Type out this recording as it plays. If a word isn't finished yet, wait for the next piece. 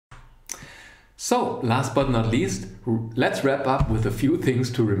So, last but not least, let's wrap up with a few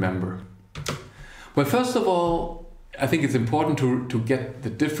things to remember. Well, first of all, I think it's important to get the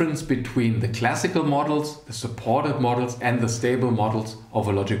difference between the classical models, the supported models, and the stable models of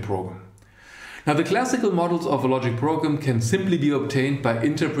a logic program. Now, the classical models of a logic program can simply be obtained by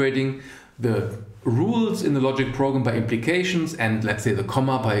interpreting the rules in the logic program by implications and, let's say, the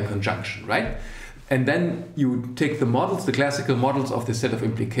comma by a conjunction, right? And then you take the models, the classical models of the set of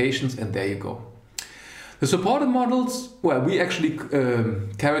implications, and there you go. The supported models, well, we actually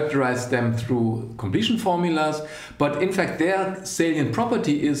characterize them through completion formulas, but in fact their salient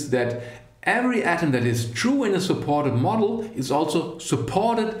property is that every atom that is true in a supported model is also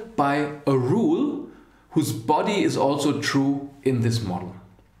supported by a rule whose body is also true in this model.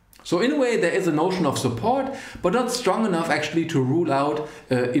 So in a way there is a notion of support, but not strong enough actually to rule out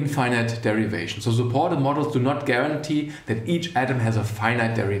infinite derivation. So supported models do not guarantee that each atom has a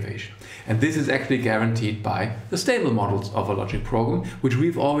finite derivation. And this is actually guaranteed by the stable models of a logic program, which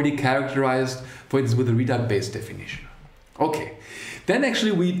we've already characterized, for instance, with the reduct-based definition. Okay, then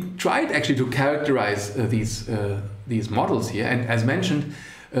actually we tried to characterize these models here, and as mentioned,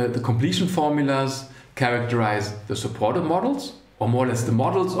 the completion formulas characterize the supported models, or more or less the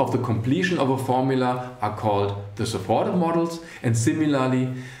models of the completion of a formula are called the supported models, and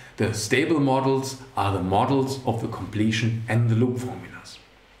similarly the stable models are the models of the completion and the loop formulas.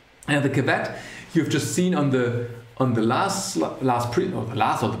 And the caveat you've just seen on the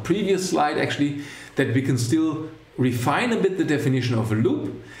previous slide actually, that we can still refine a bit the definition of a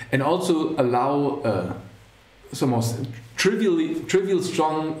loop and also allow some more trivial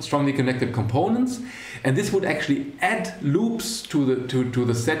strongly connected components, and this would actually add loops to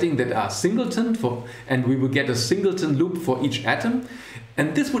the setting that are singleton and we will get a singleton loop for each atom,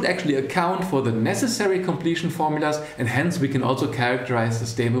 and this would actually account for the necessary completion formulas, and hence we can also characterize the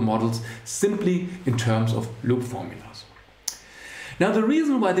stable models simply in terms of loop formulas. Now the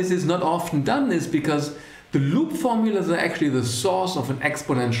reason why this is not often done is because the loop formulas are actually the source of an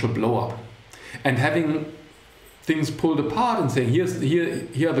exponential blow-up, and having things pulled apart and saying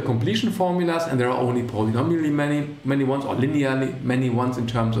here are the completion formulas and there are only polynomially many ones or linearly many ones in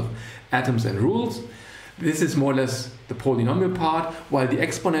terms of atoms and rules. This is more or less the polynomial part, while the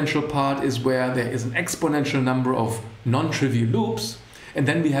exponential part is where there is an exponential number of non-trivial loops, and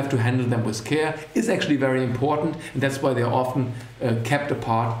then we have to handle them with care. Is actually very important, and that's why they are often kept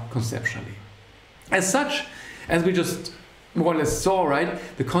apart conceptually. As such, as we just more or less saw, right,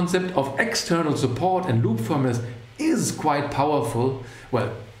 the concept of external support and loop formulas is quite powerful.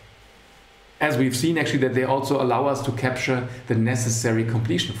 Well, as we've seen actually, that they also allow us to capture the necessary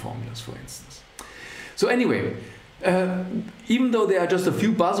completion formulas, for instance. So anyway, even though there are just a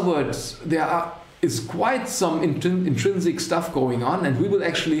few buzzwords, there is quite some intrinsic stuff going on, and we will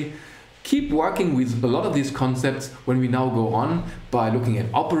actually keep working with a lot of these concepts when we now go on by looking at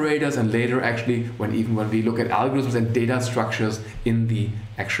operators, and later actually when we look at algorithms and data structures in the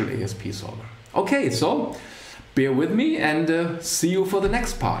actual ASP solver. Okay, so bear with me and see you for the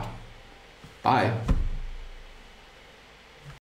next part. Bye.